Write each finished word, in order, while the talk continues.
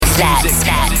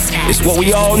sets. It's what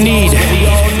we all need.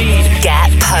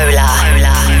 Get polar.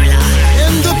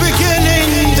 In the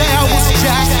beginning there was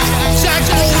Jack. Jack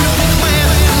owned the clan.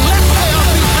 Let there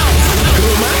be house.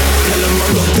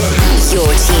 You're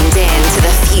tuned in to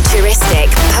the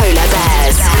futuristic Polar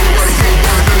Bears.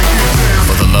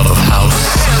 For the love of house,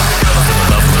 for the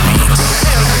love of beats.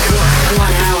 1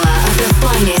 hour of the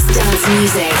finest dance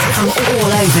music from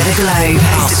all over the globe.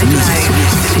 House music.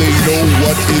 They know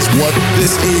what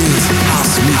this is.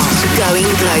 House music. Going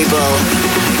global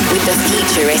with the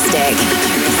futuristic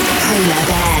Polar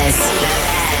Bears.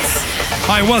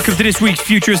 Hi, welcome to this week's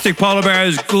Futuristic Polar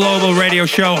Bears global radio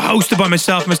show, hosted by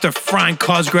myself, Mr. Frank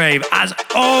Cosgrave. As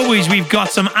always, we've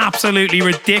got some absolutely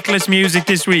ridiculous music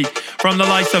this week from the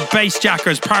likes of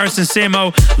Bassjackers, Paris and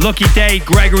Simo, Lucky Day,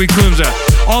 Gregory Kumza.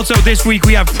 Also this week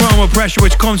we have Promo Pressure,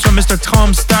 which comes from Mr.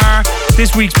 Tom Starr.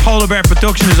 This week's Polar Bear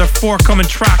production is a forthcoming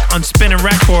track on Spinning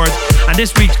Records, and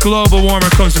this week's global warmer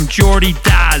comes from Jordy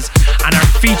Daz, and our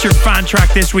featured fan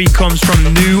track this week comes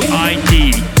from New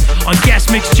ID. On guest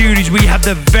mix duties, we have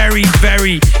the very,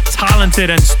 very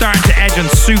talented and starting to edge on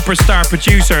superstar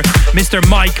producer, Mr.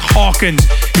 Mike Hawkins,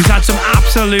 who's had some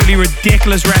absolutely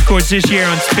ridiculous records this year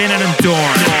on Spinning and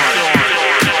Dorn.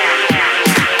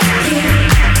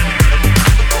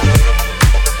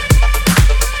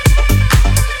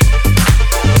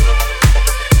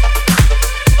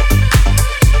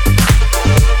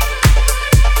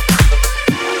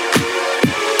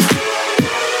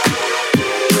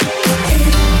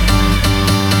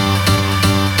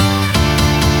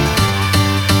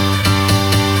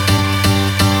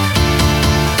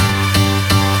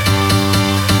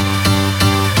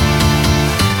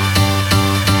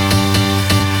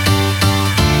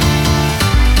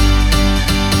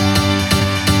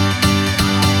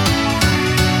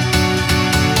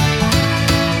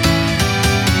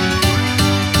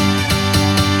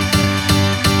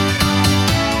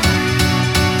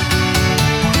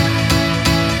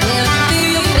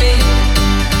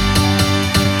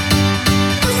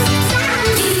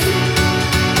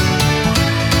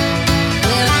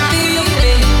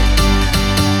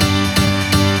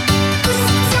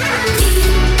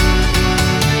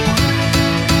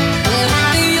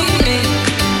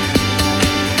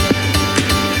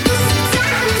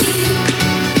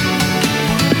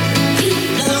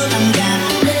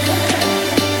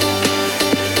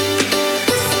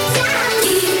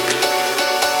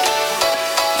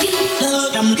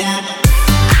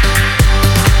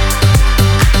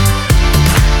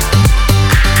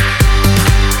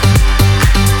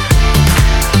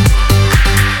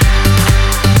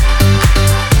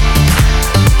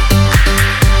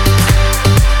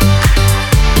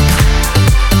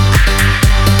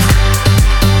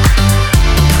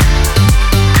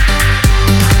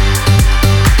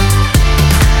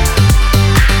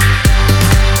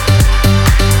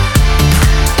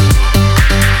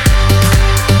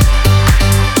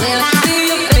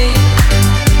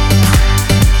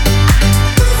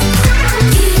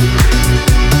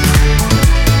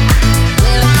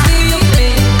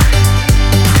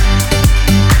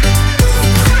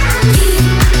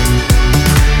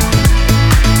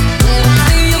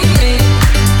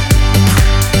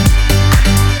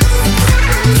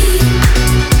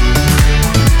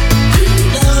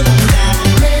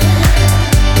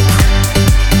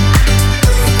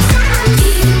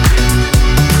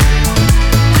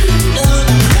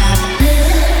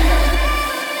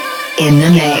 In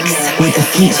the mix with the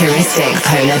futuristic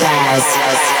Polar Bears.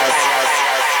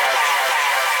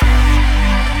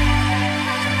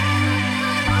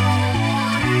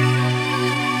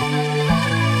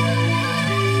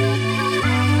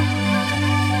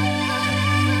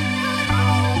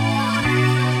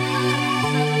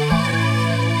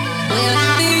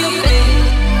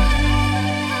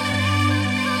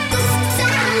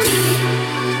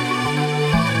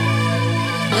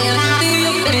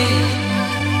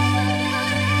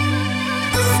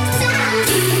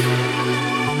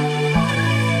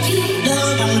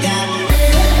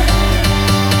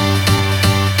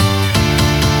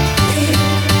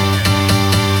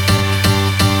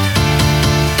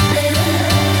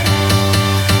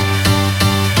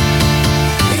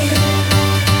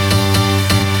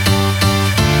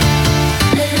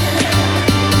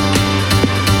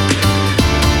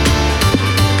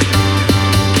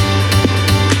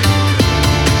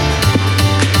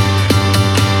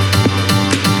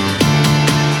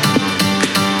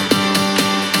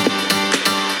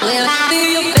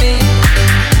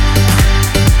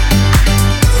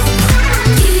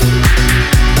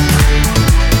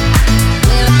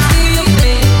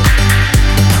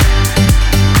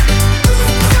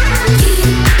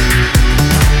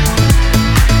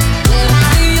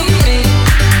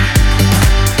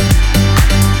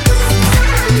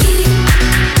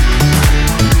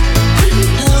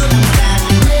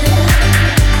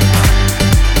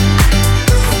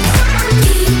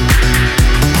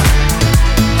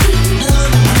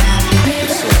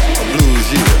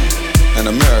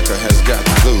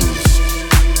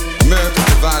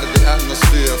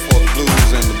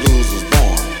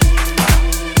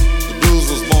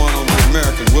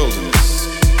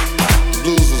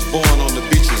 born on the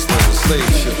beaches where the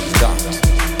slave ships docked.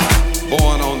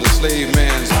 Born on the slave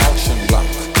man's auction block.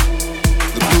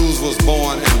 The blues was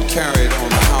born and carried on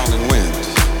the howling wind.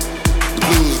 The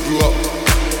blues grew up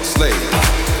slave.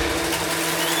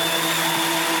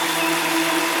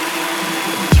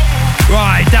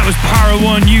 Right, that was Para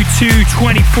 1 U2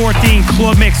 2014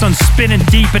 Club Mix on Spinning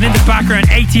Deep, and in the background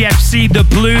ATFC The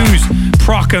Blues,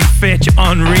 Proc and Fitch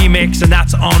on remix, and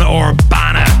that's on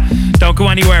Urbana. Don't go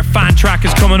anywhere, Fan Track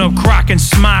is coming up, Crack and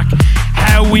Smack.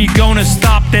 How we gonna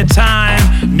stop the time?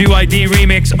 New ID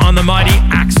remix on the mighty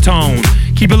Axe Tone.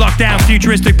 Keep it locked down,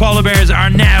 Futuristic Polar Bears are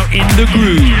now in the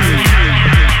groove.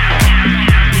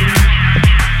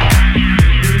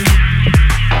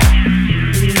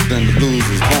 Then the blues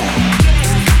was born.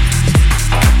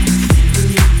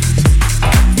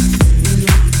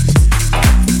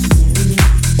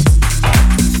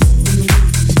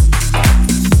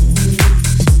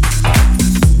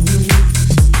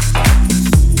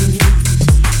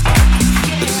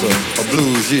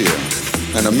 Year,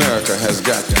 and America has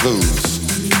got the blues.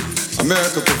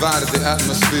 America provided the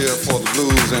atmosphere for the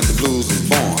blues, and the blues was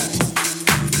born.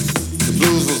 The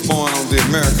blues was born on the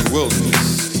American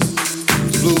wilderness.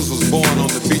 The blues was born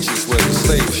on the beaches where the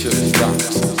slave ships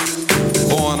docked.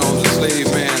 Born on the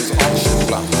slave man's auction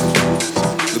block.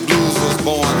 The blues was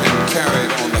born and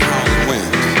carried on the howling wind.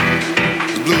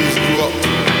 The blues grew up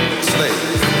slave.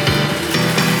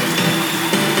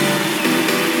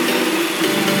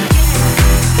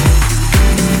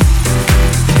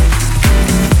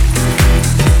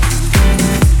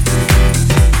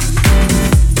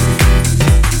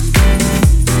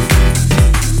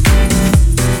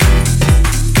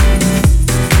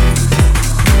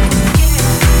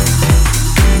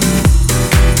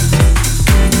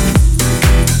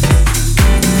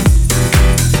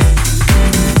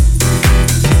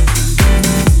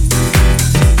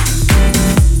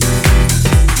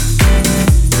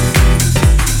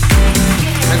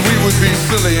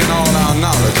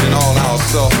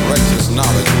 Self-righteous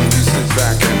knowledge when we sit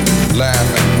back and laugh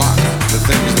and mock the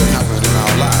things that happen in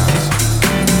our lives.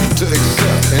 To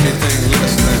accept anything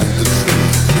less than the truth.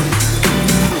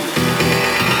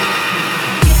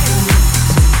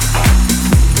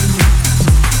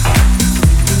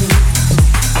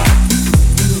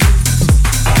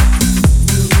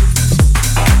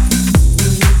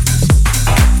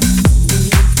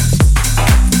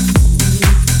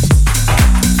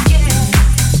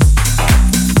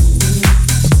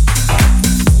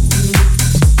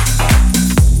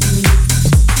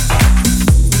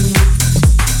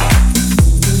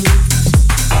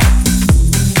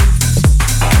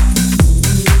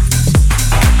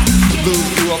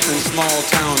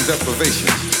 Deprivation.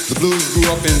 The blues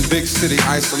grew up in big city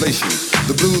isolation.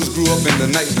 The blues grew up in the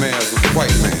nightmares of the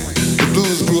white man. The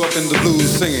blues grew up in the blues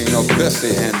singing of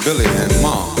Bessie and Billy and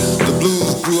Ma. The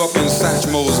blues grew up in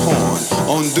Satchmo's horn,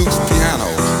 on Duke's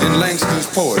piano, in Langston's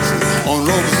poetry, on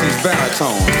Robeson's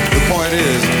baritone. The point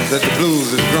is that the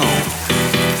blues is grown.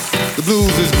 The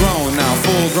blues is grown now,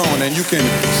 full grown, and you can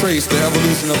trace the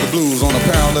evolution of the blues on a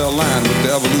parallel line with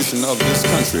the evolution of this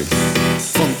country.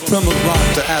 From Plymouth Rock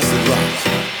to acid rock,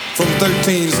 from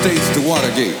 13 states to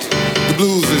Watergate. The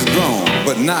blues is grown,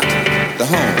 but not the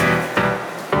home.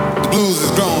 The blues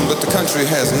is grown, but the country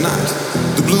has not.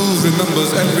 The blues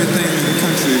remembers everything the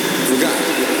country forgot.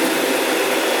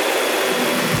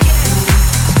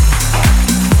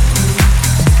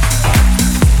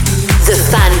 The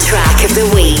fan track of the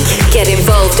week. Get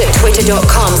involved at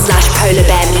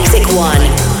twitter.com/polarbearmusic1.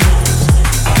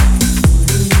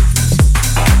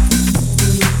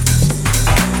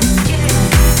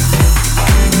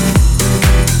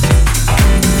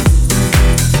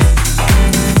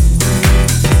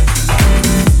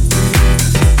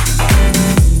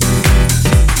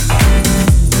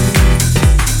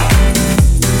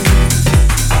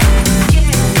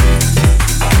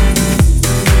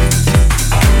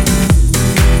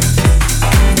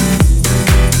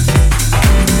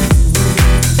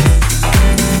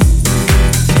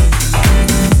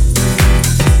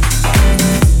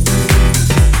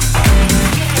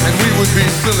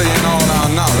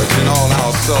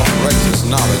 Self-righteous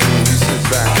knowledge when we sit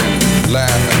back and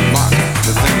laugh and mock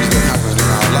the things that happen in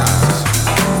our lives.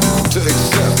 To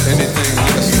accept anything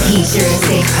less than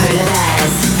Futuristic Polar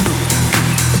Bears.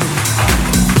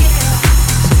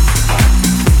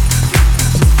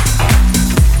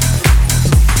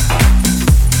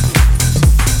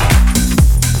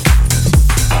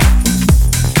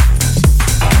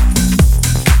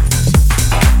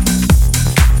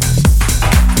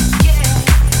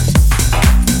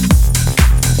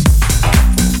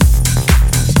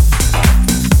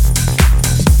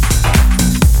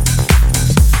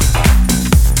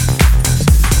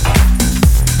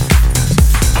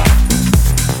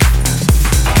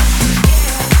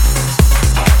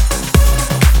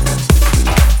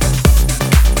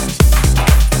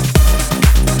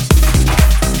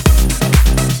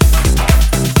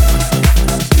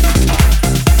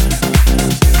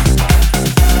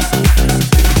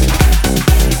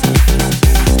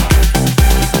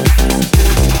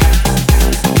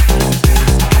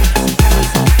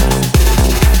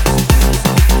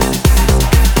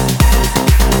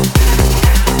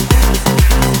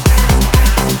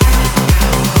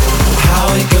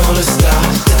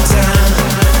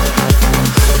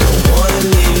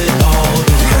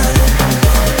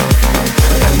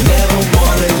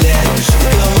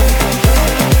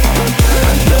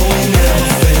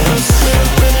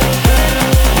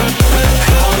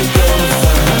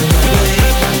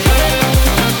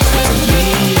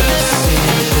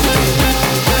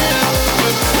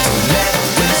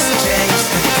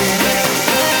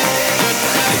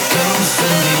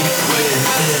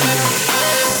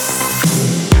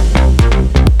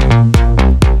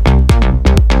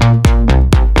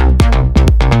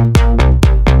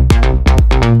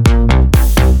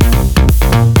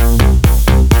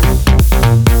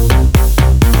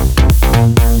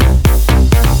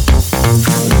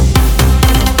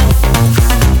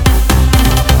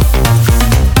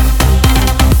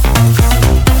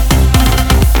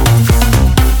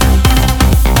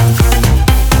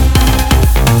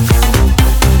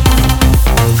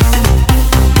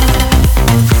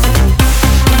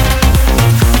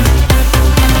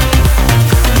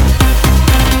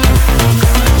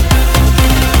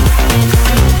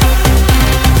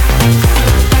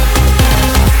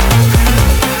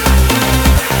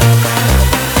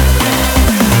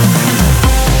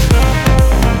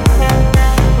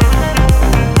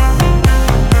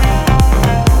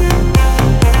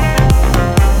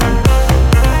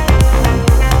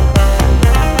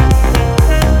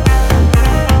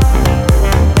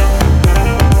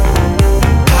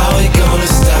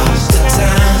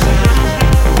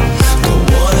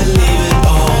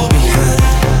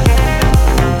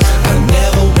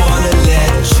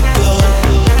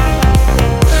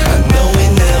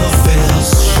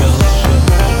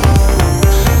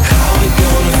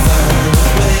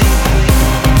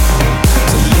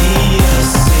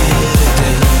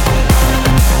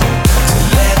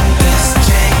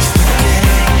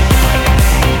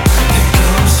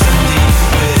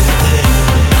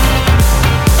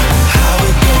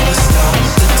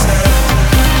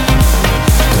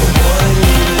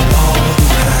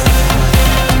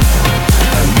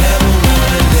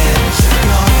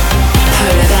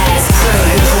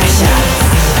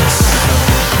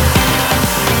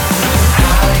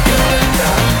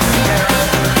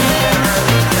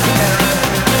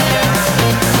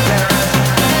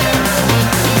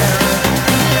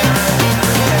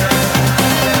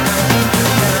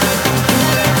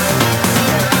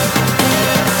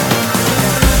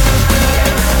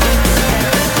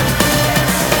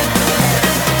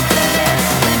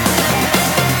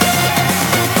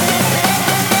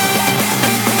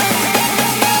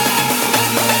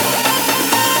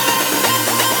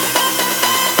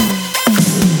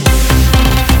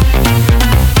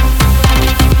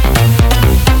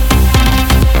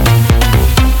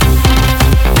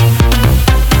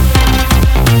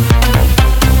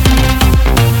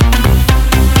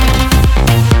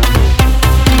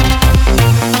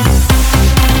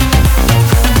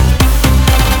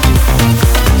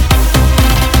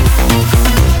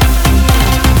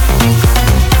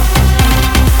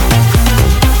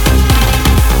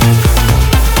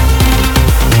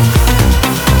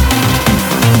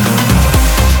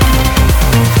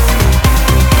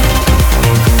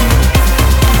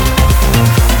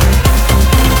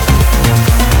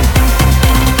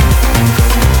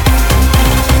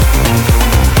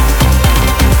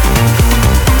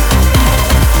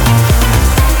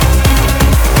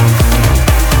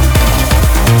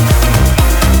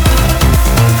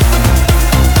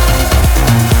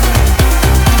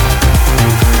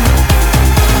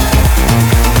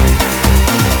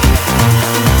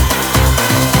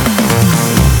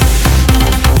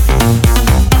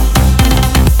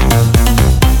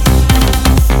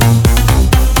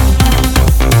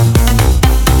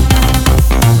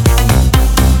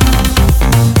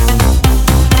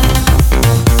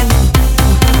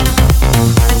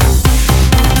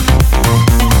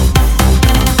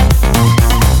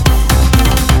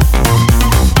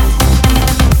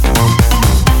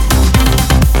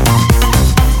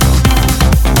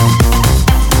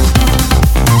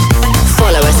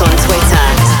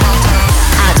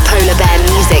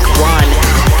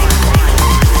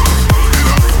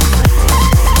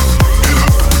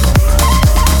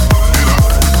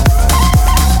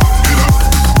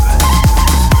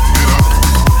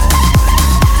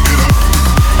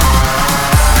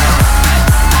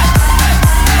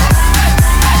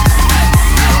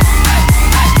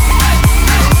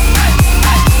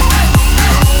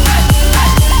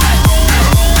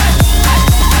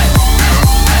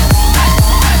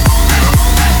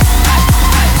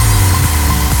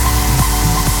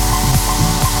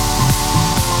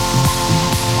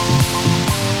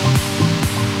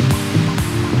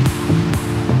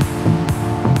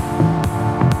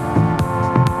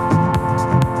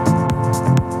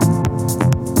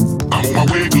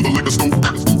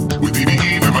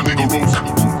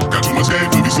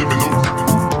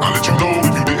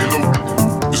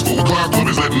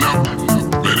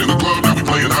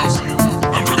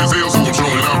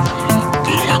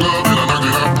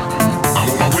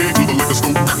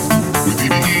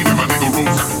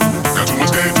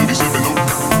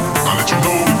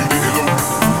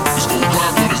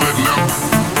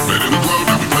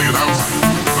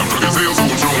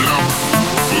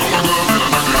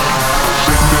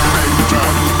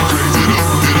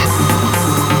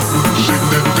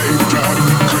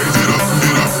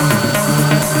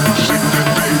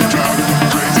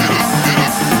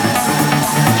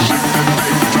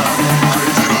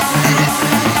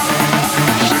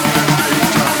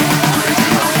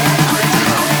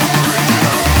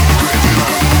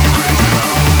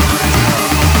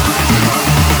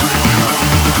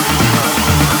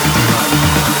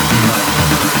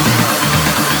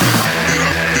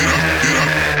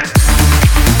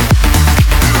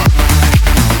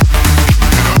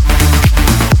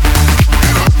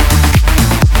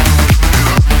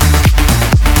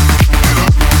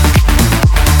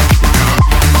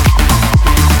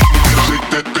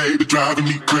 driving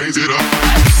me crazy.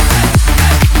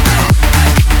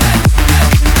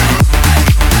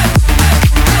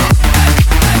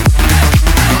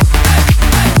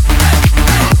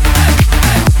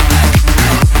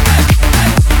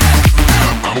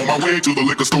 I'm on my way to the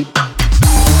liquor store.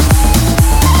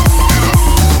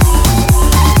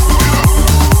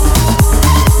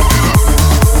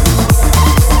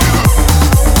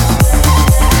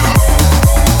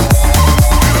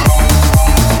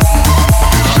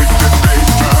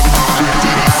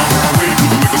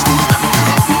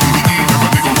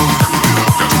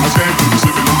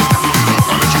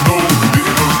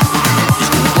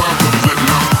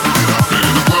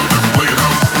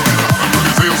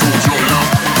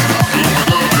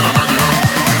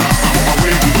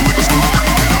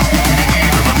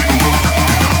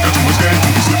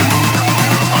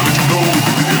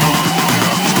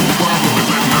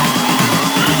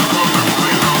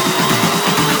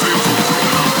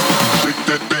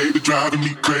 Driving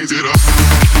me crazy. I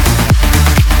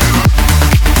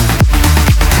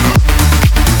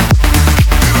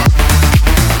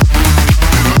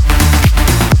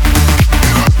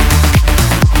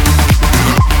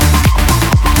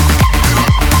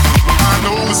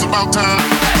know it's about time.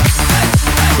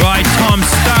 Right, Tom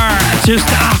Starr just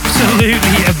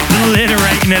absolutely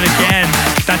obliterating it again.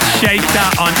 That's Shake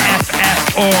That on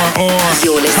FFRR.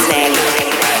 You're listening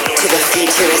to the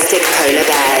Futuristic Polar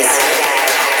Bears.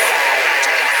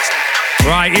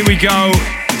 Right, here we go.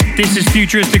 This is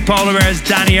Futuristic Polar Bears,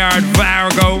 Danny Ard,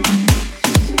 Vargo.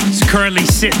 It's currently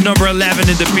sitting number 11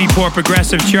 in the Beatport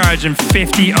Progressive Charge and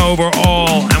 50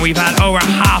 overall. And we've had over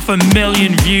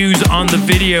 500,000 views on the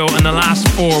video in the last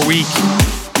 4 weeks.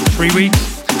 3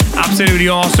 weeks? Absolutely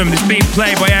awesome. It's being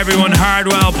played by everyone.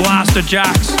 Hardwell, Blaster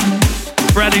Jacks,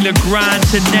 Freddie LeGrand,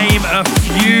 to name a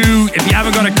few. If you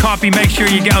haven't got a copy, make sure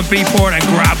you get on Beatport and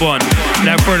grab one.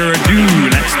 Without further ado,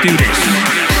 let's do this.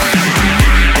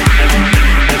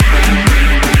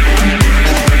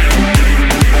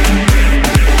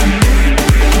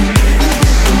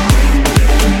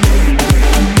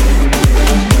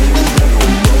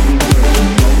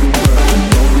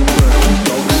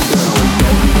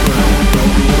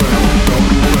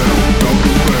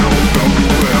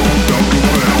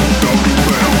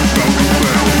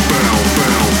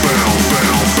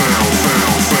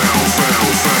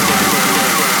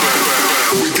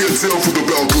 Tell for the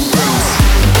bell.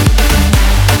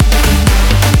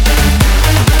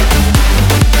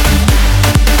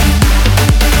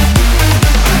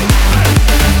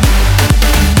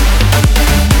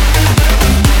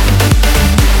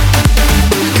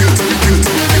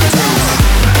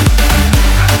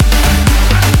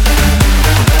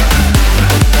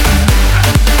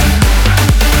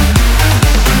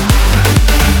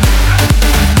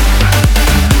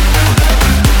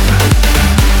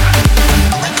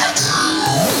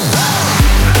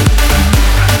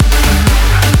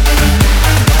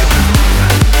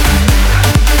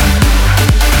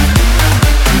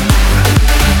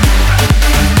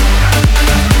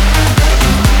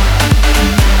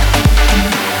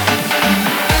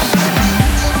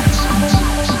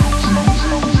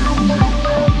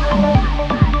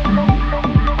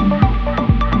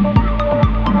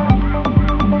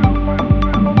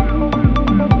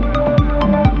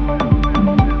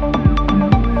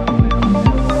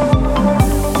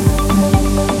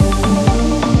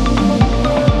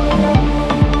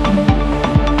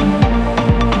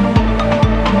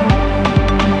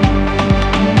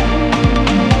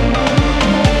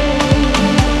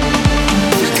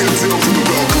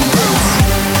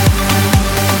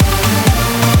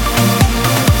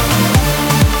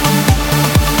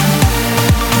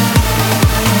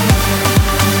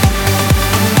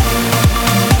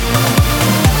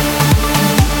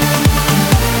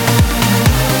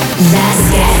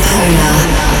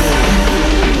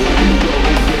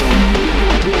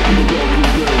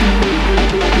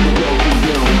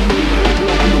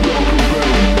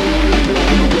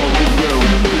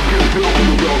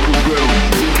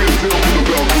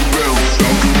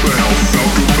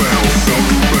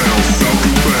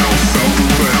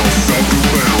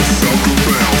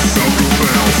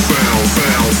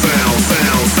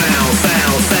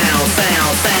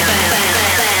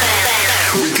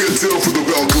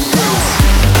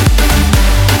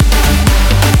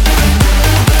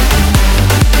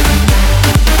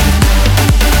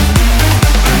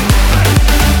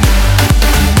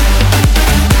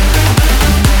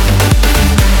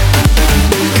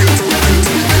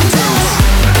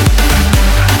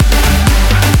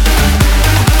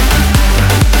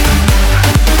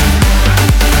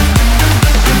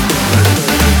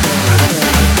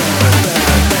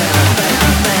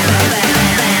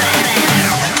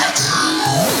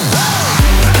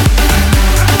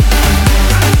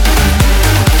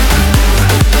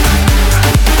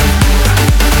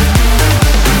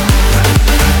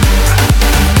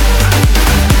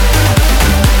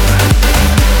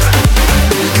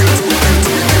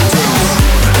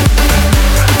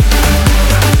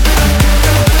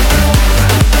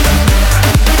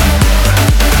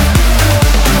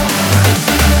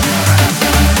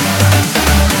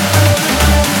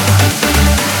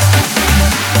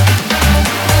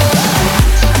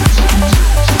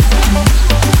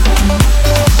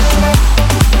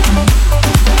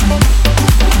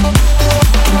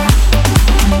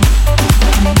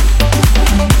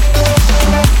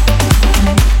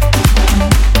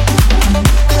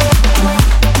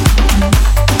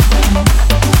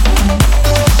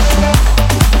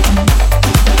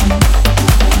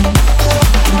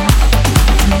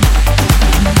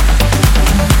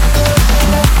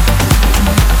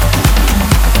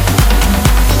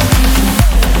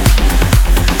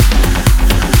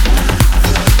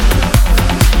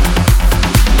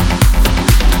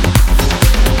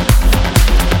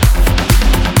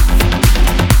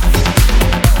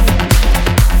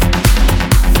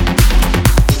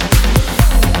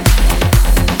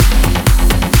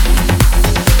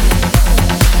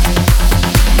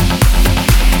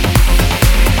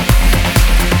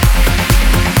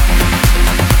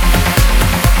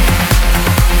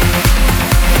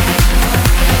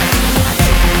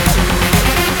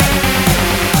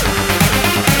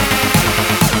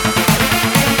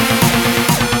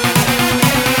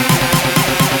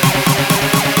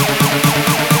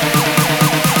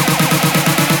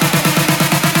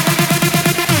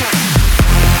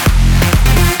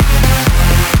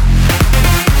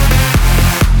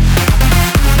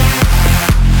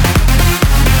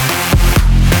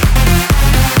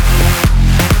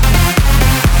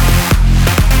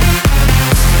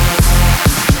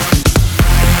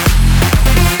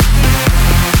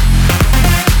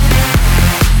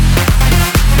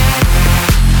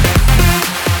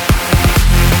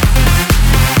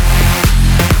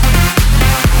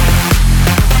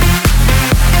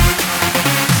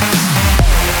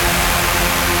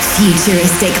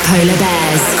 Futuristic Polar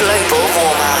Bears. Global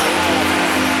Warmer.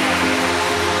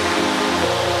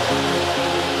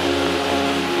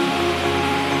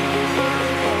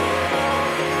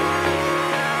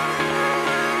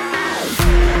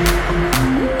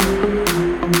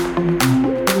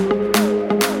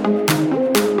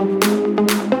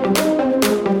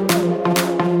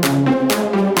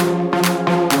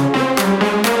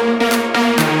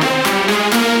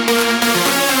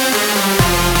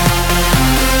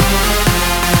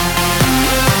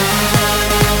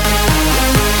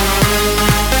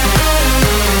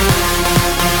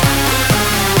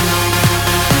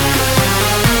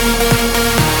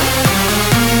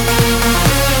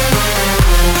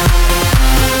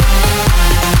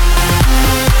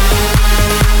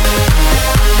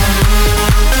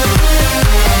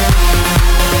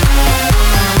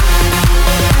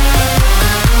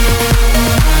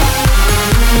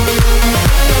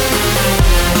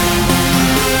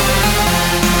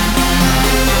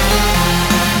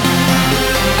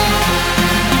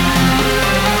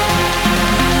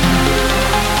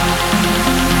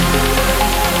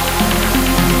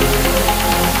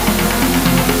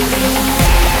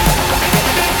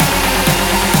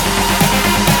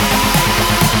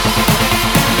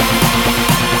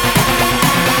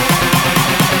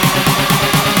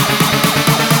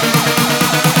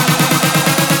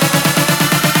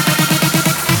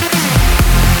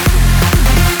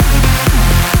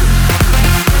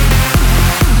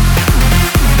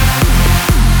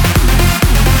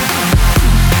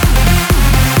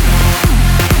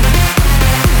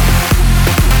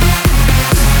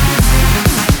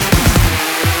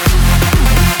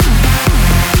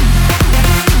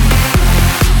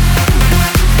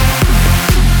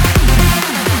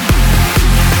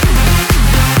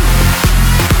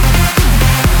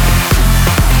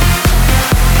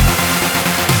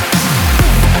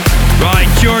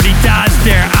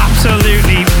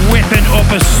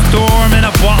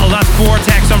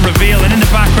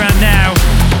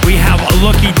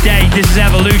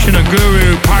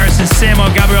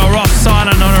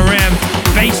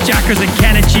 Bassjackers and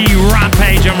Kenneth G,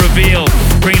 Rampage on Reveal,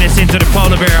 bringing us into the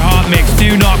Polar Bear Hot Mix.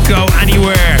 Do not go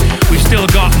anywhere. We've still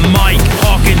got Mike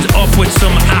Hawkins up with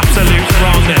some absolute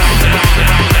wrongness.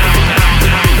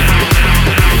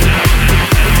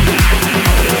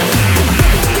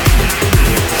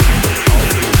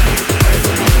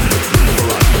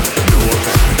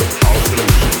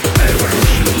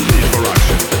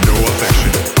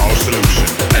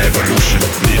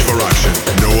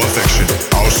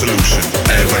 Solution.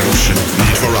 Evolution.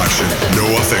 Need for action. No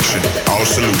affection. Our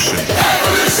solution.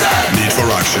 Evolution. Need for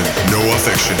action. No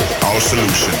affection. Our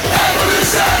solution.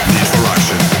 Evolution. Need for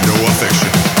action. No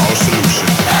affection. Our solution.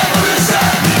 Evolution.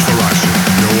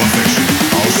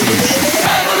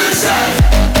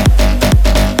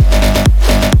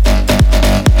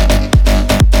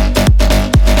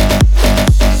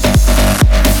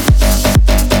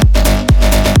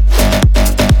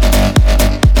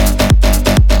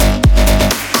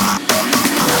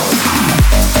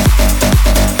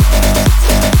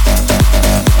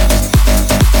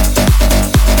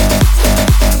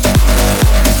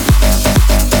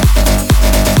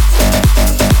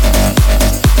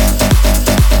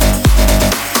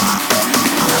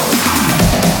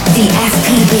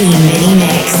 Mini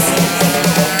Mix.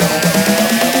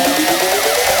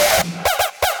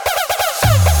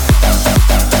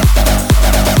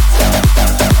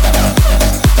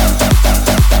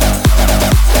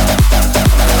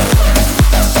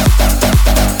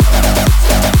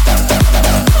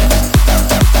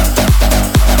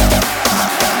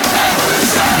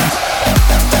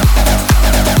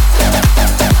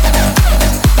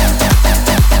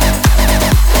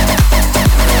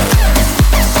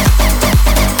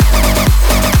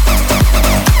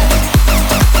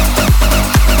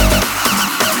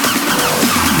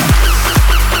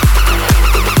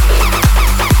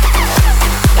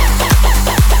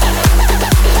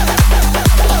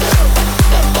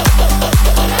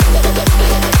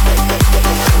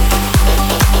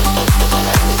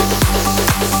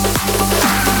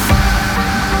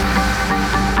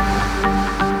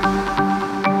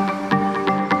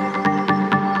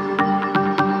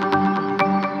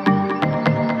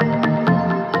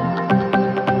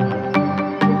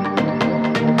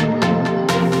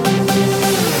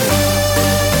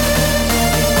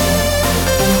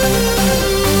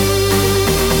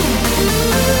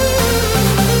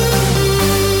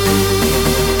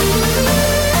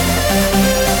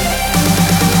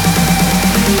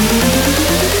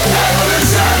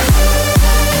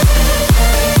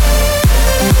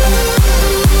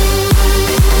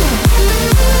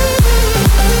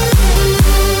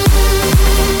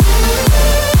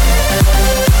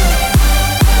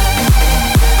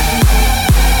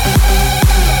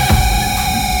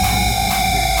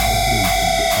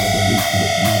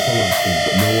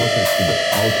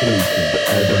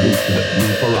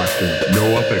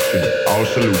 affection, our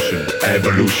solution.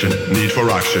 Evolution, need for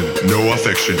action, no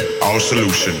affection, our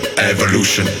solution.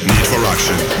 Evolution, need for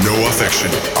action, no affection,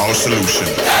 our solution.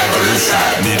 Evolution,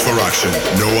 need for action,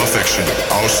 no affection,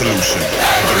 our solution.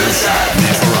 Evolution,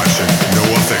 need for action, no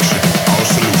affection, our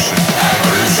solution.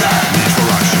 Evolution, need for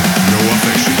action, no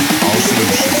affection, our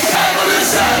solution.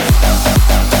 Evolution.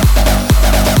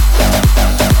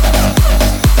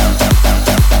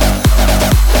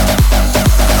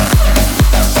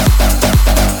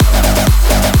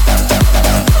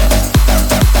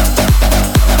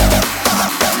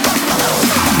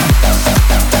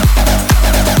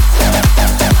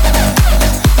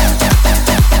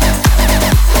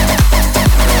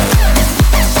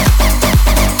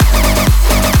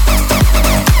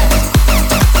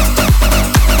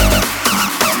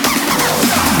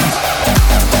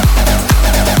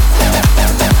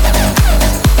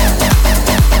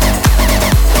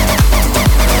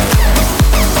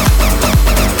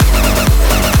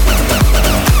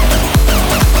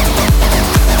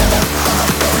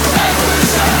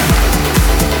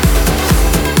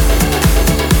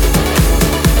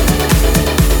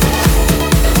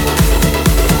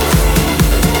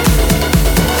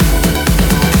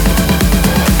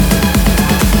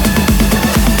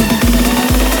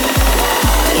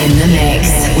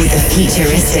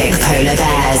 Futuristic Polar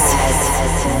Bears.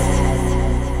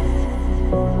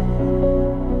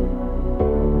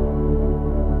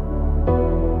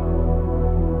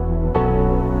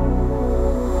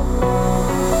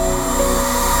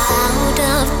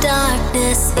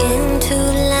 Into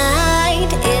light,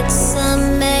 it's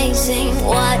amazing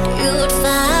what you'd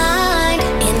find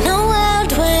in a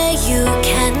world where you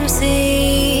can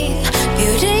see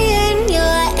beauty in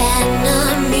your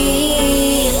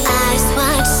enemy. Eyes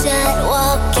wide shut,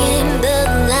 walk in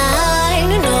the light.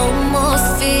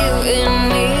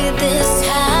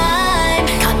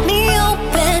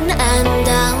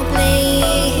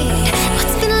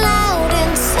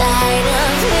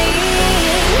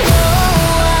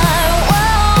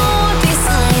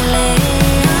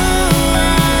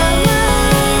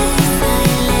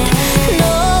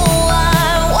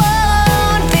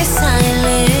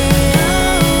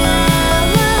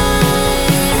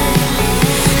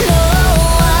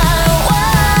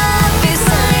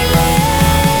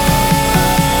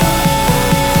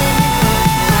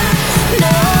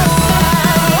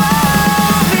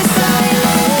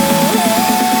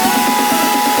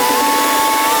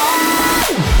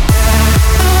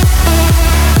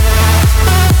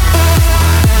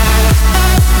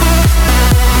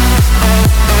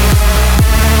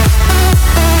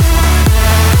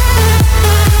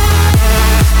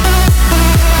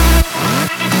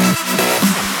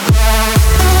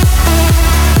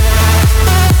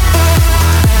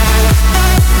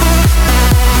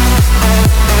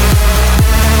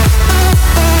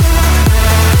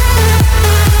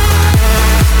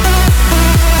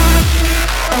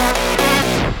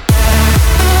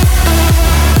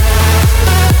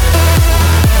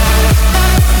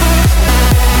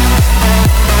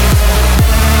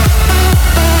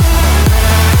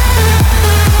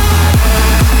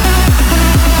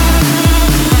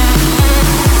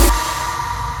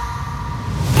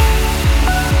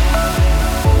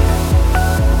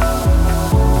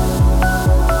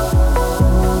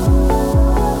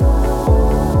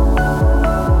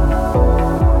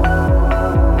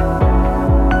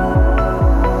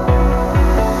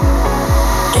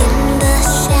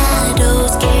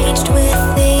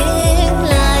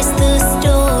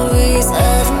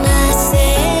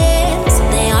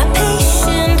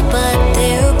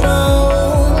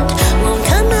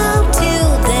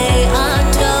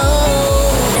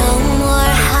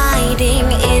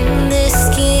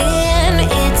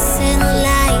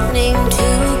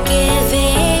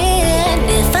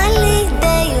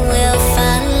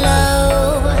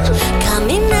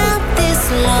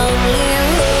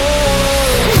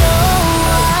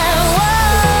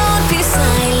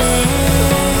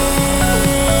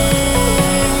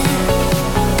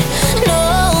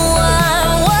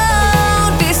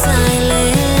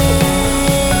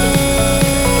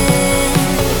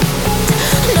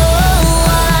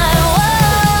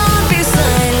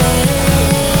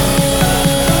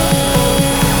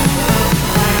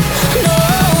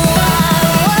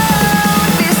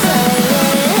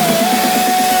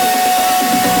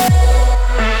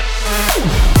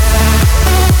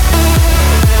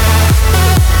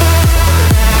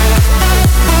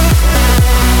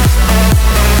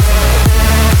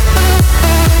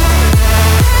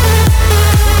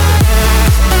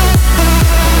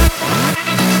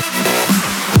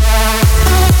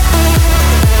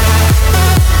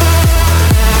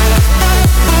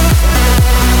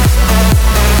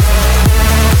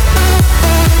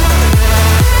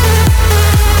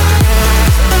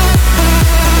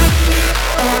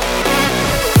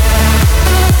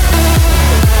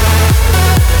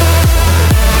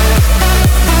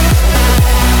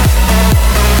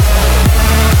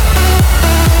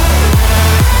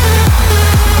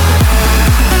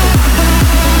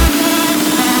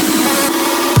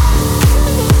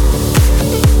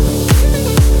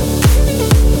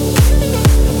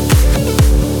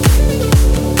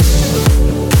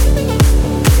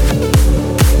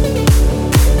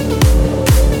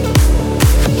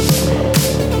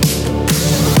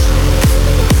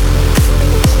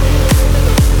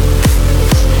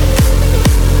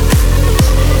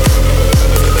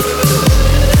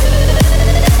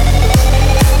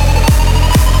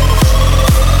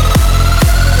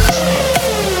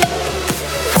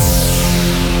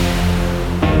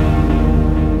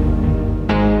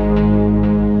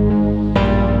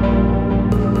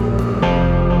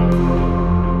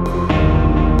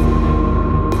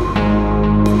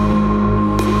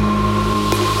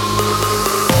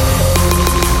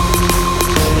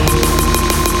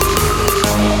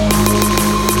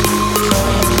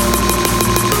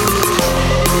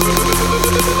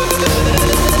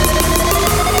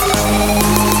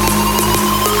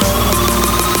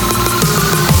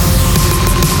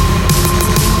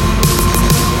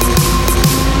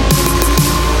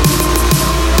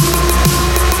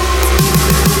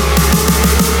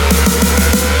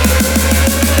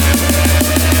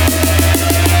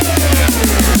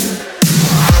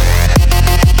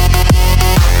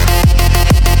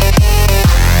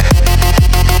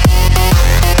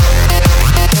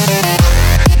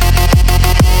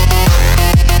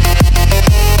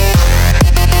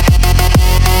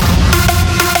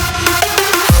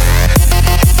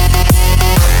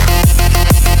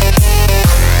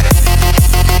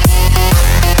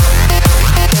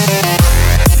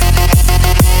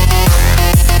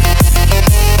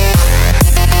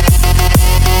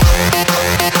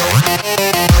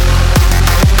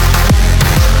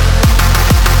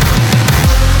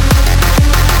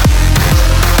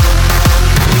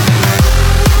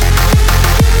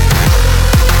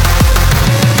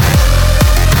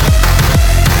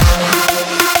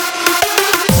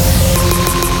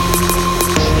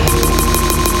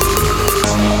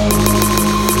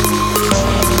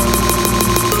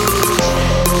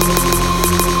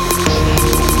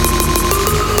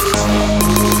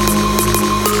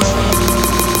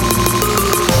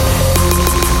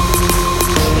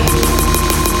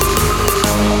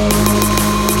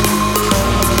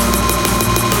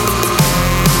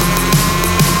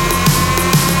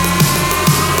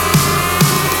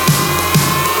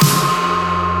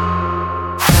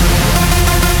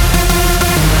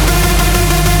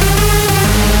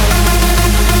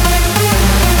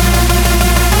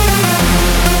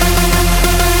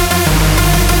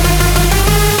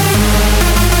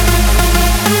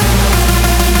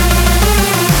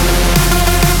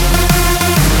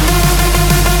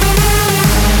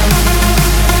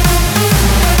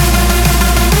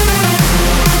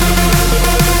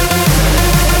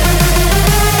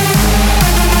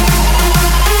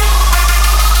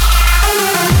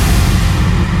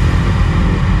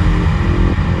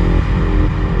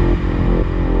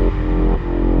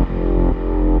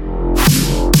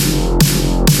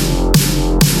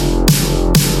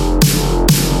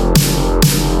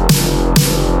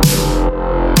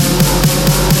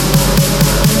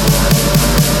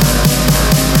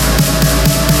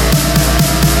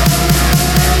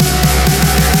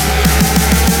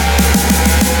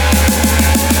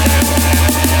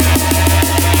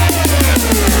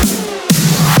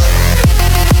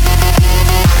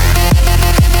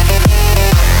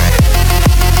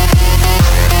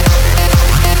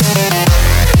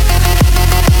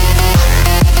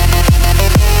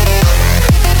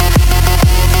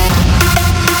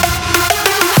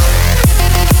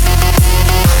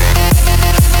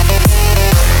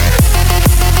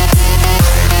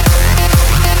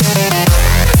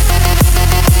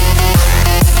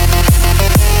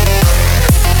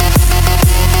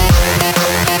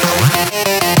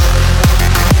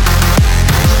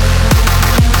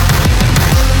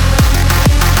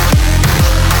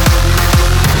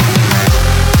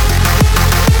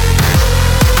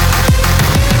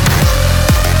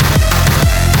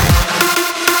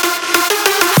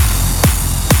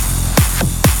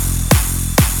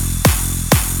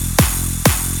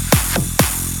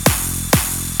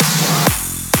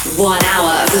 1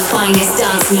 hour of the finest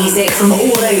dance music from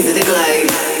all over the globe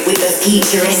with the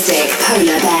Futuristic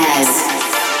Polar Bears.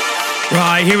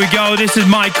 Right, here we go. This is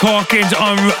Mike Hawkins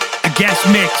on a guest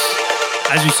mix.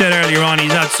 As we said earlier on, he's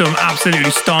had some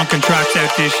absolutely stonking tracks out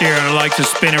this year on the likes of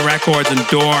Spinning Records and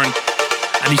Dorn.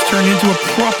 And he's turned into a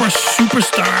proper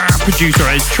superstar producer.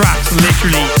 His tracks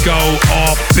literally go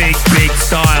off big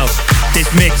style. This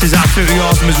mix is absolutely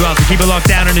awesome as well, so keep it locked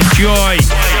down and enjoy.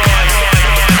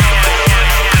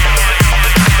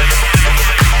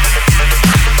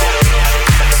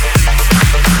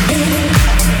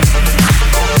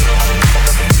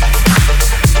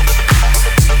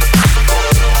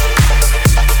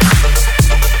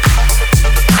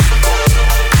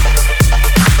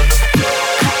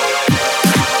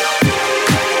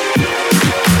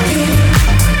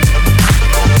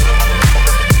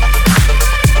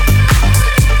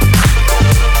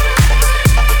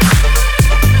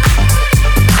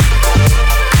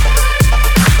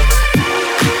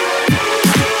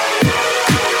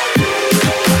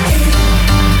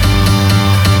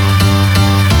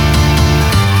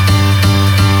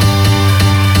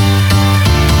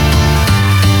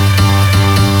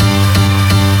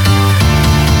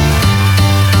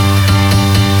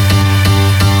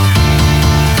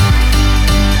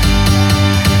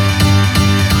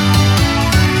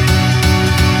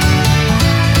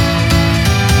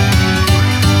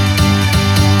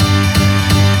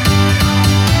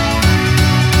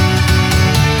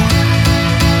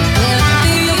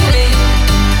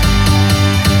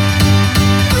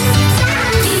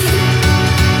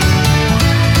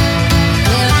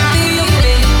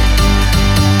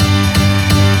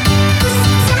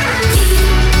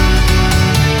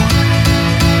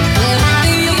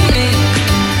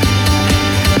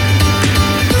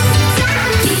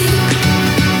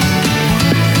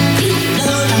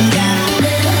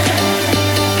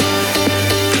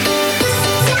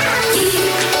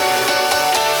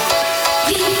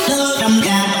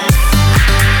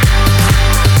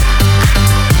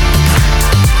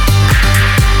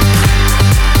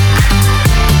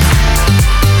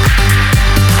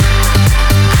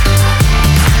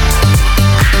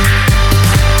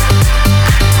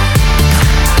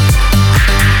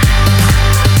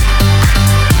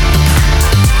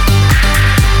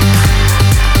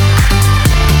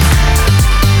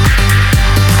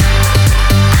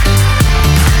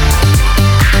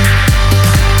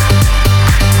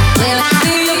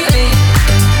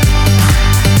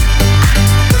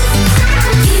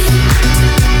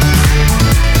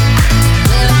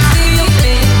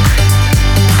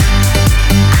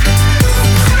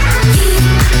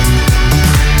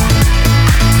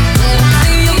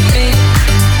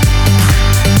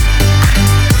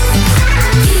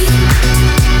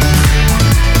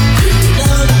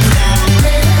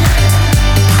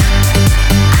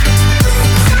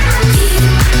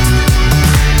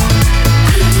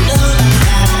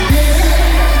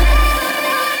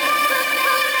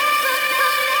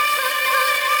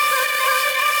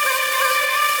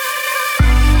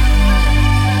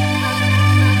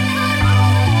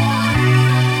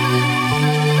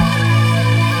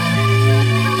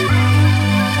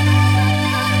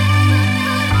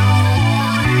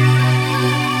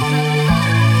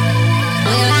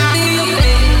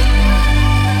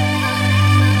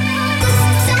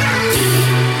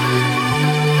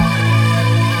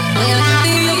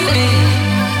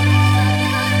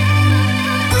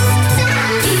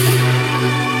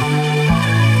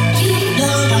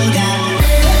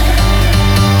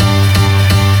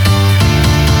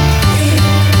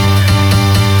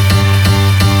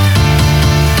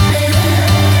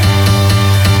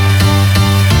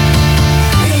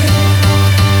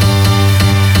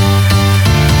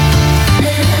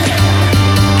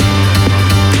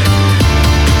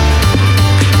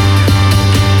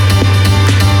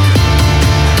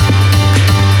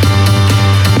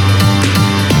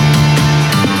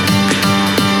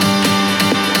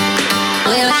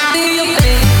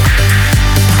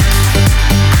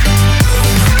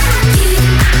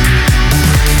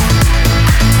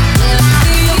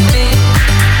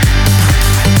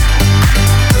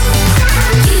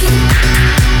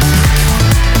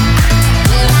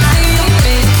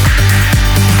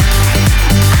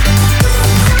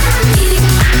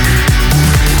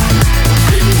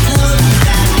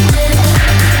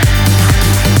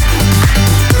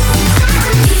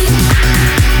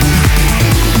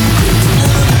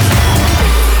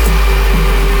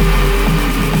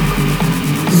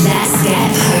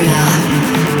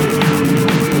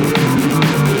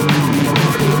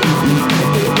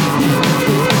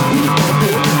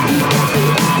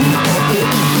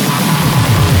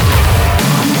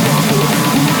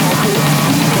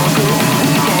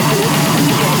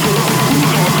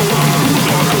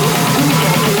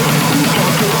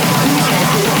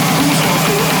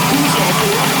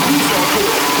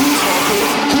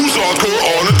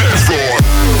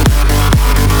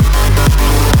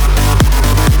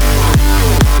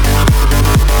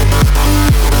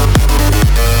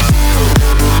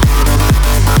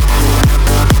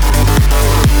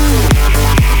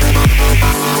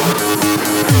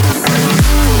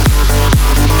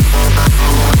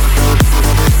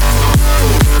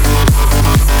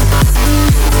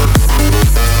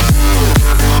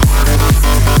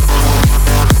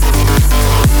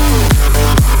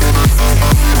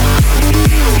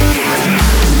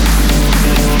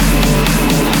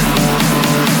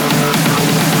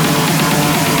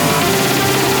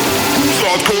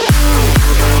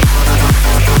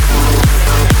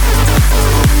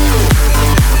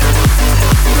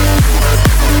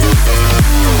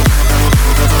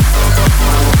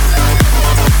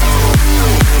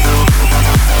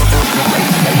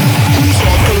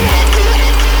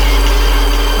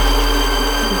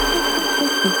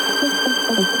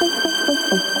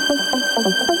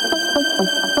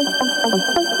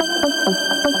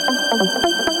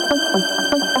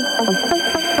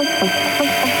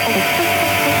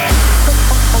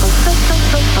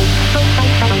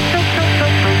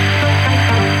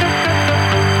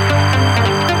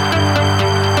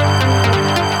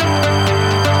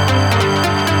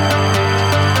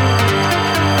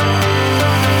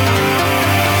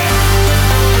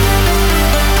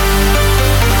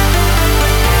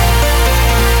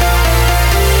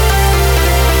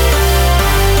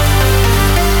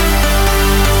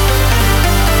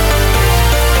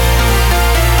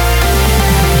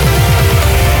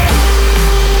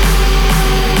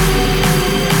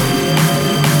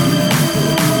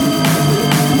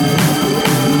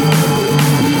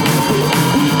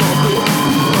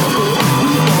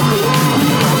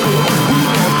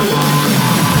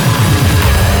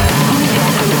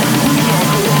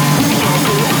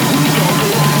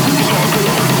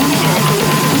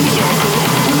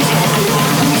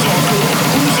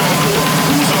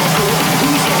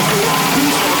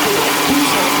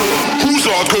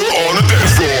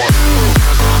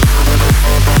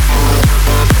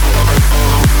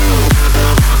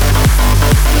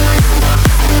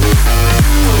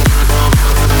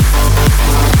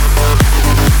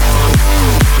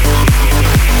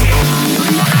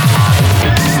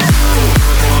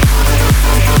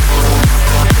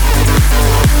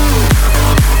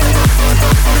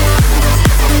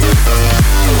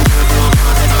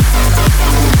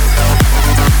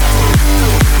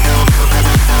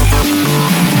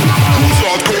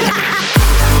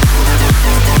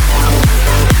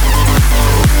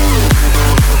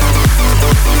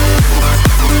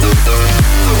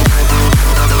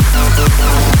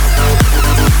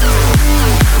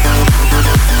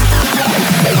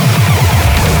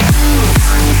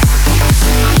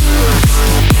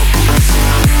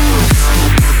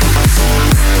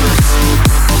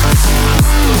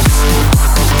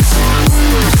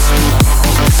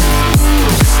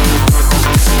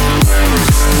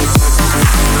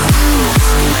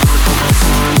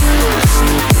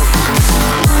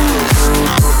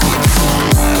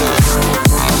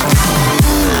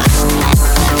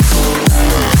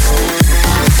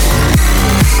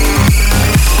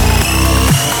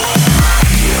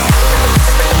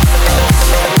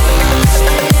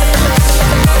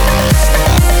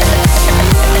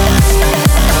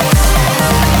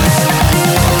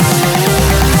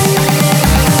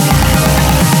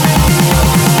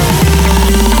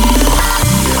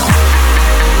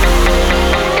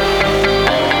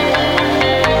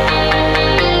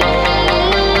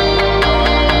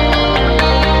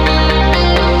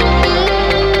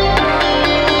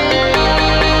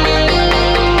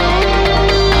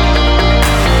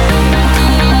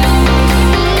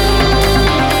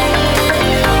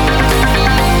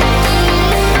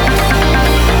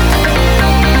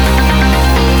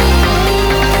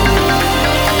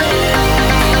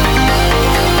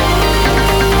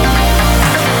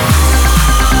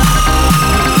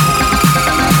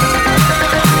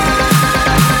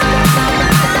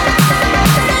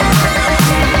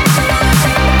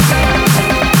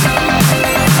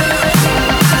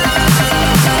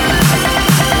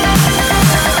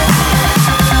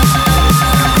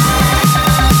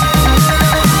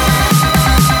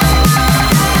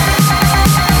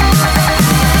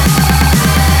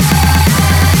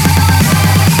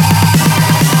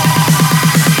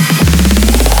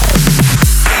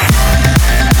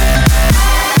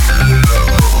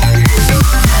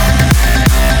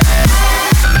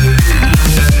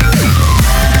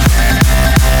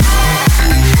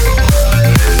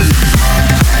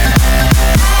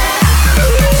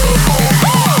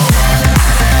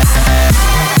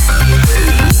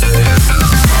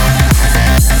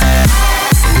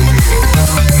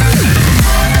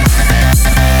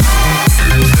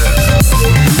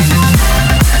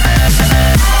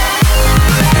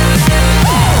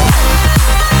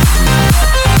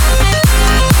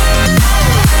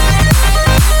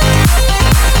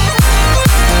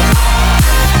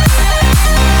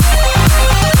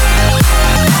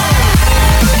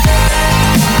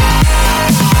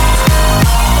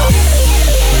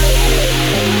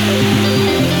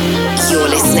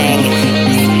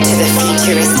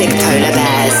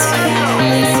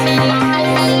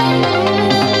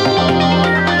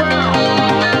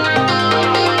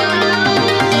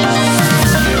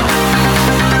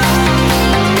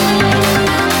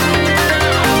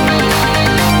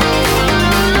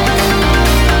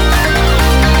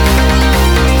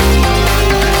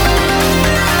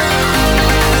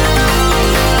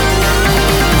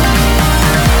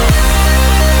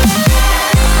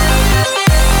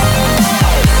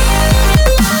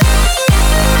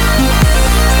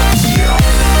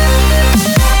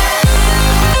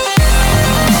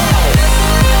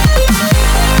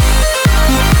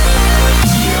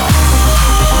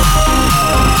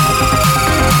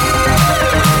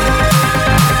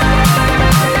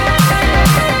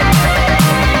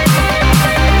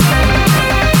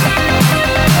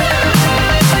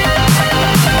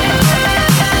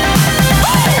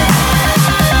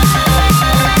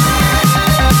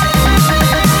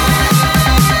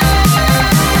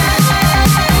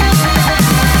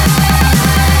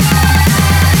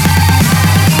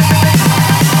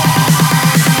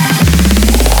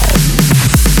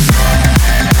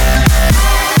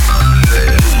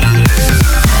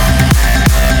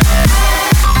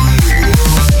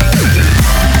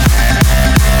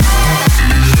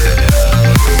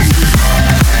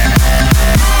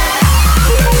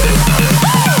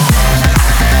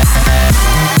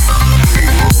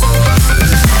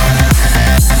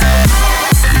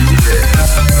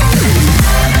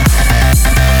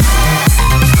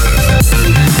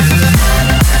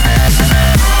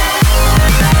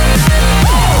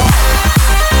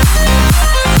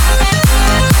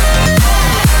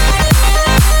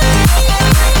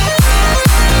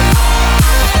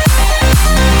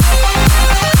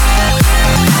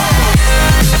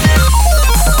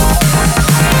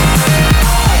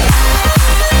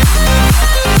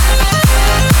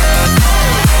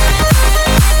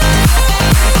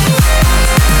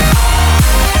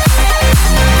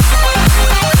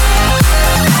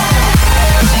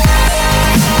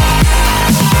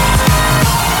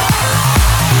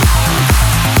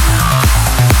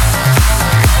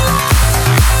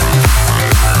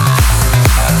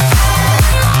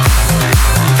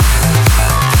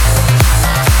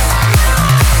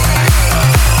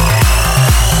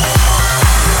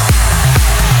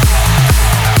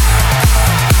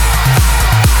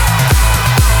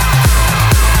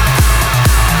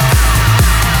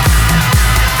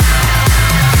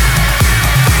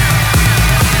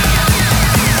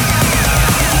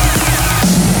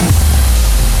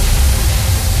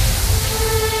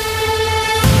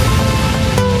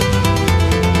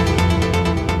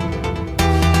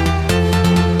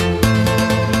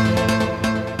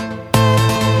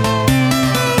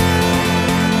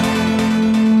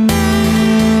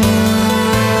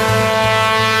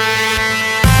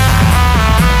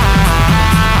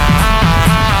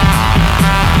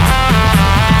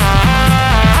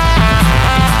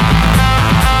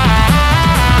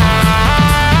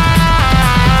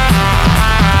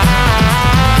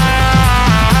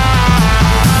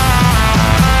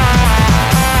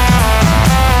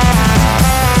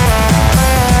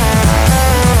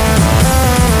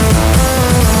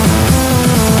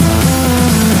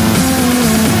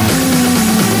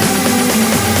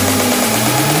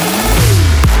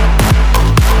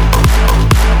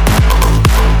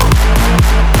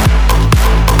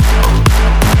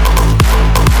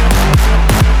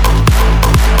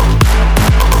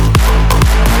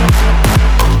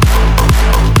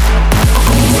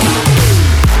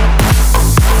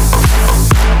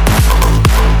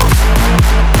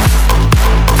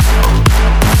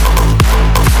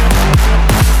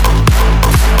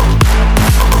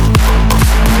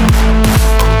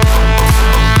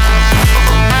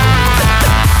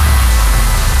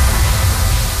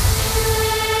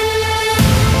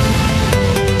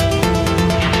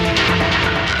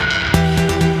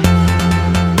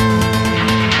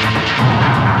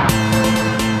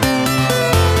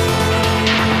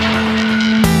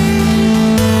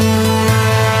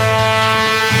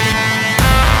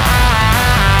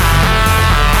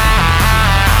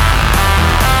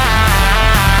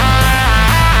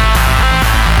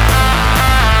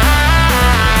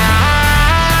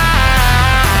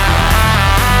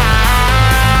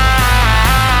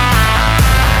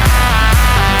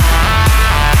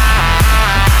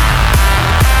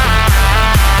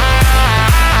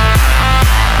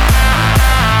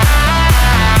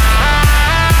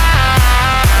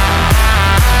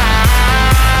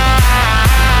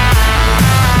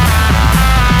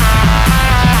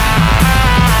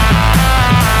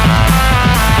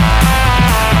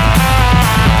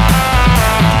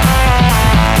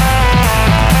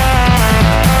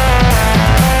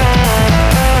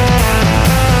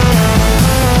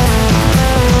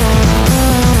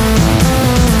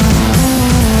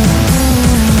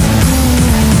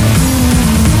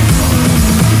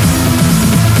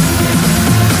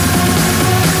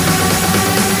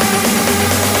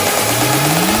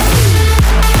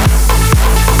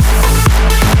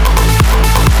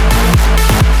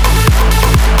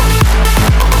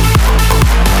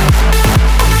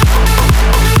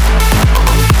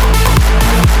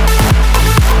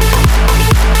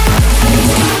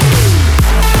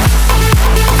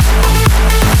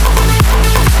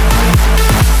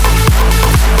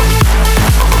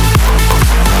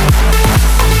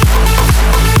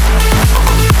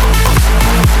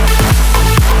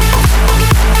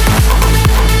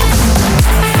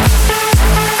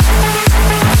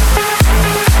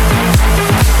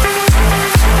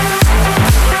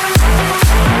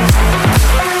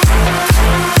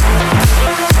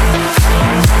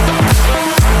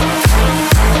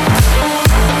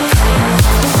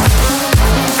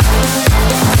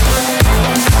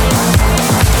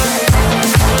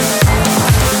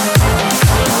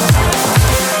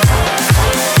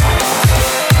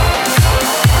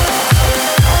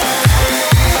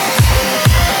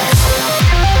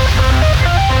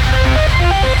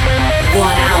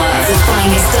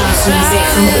 dance music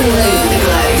from all over the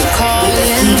globe with the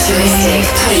futuristic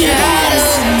Polar Bears.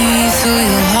 Through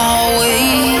your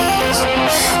hallways,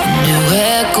 new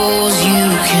echoes you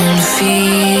can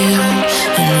feel,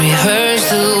 and rehearse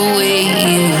the way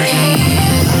you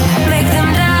heal. Make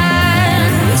them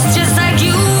dance just like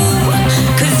you,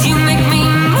 'cause you make me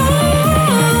move.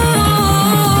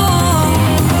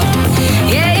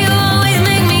 Yeah, you always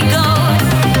make me go.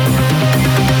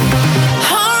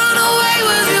 I'll run away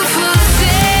with your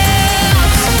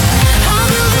footsteps. I'll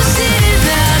build a city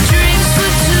that dreams for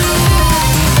two.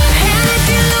 And if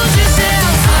you lose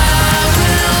yourself, I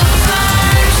will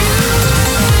find you.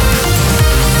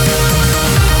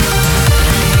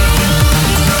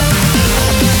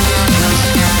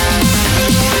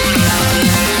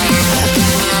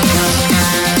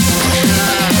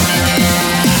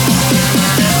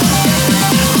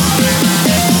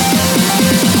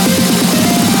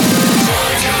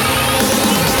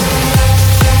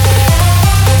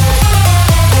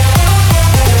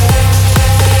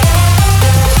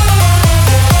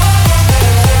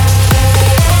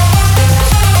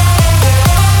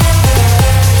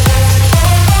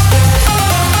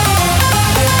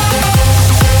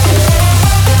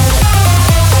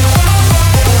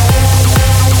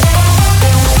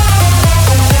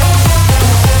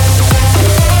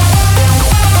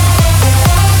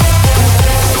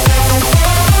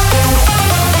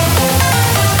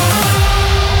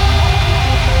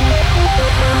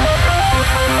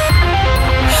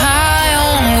 High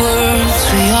on words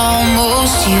we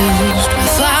almost used,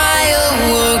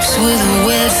 fireworks with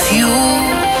wet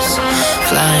fuse,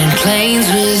 flying planes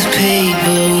with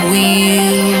paper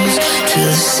wheels to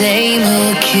the same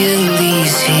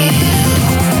Achilles heel.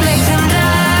 Make them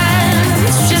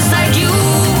dance just like you,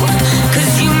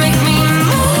 'cause you make me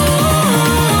move.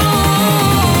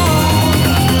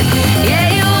 Yeah,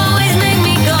 you always make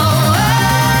me go.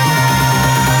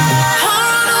 I'll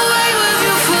run away with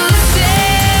your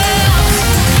footsteps.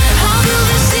 I'll build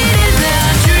a city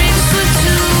that dreams for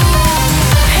two.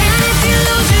 And if you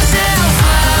lose yourself,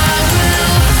 I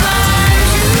will find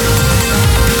you.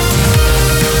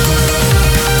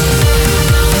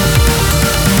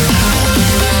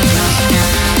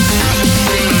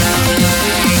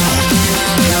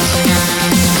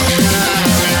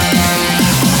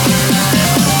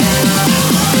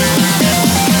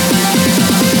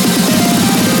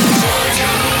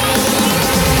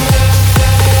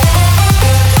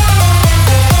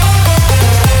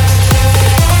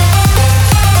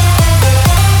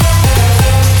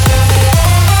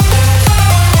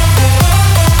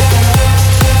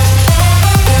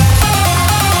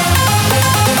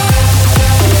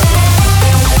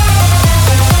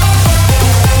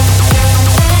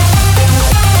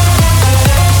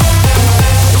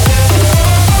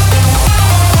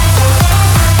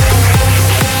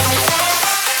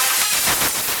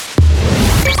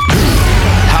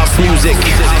 House music.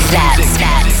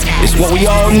 It's what we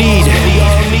all need.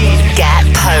 Get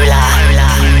Polar.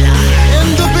 In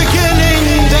the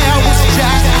beginning there was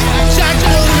Jack. Jack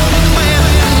wanted to plan.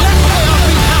 Let there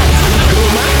be house.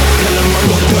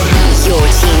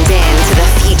 You're tuned in to the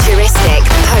futuristic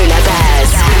Polar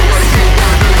Bears.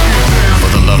 For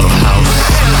the love of house,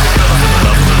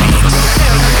 love of beats.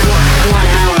 1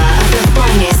 hour of the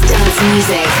finest dance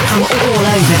music from all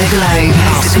over the globe.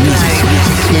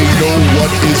 They know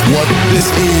what this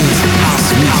is.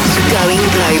 House music. Going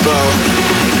global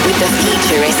with the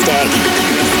futuristic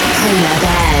Polar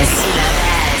Bears.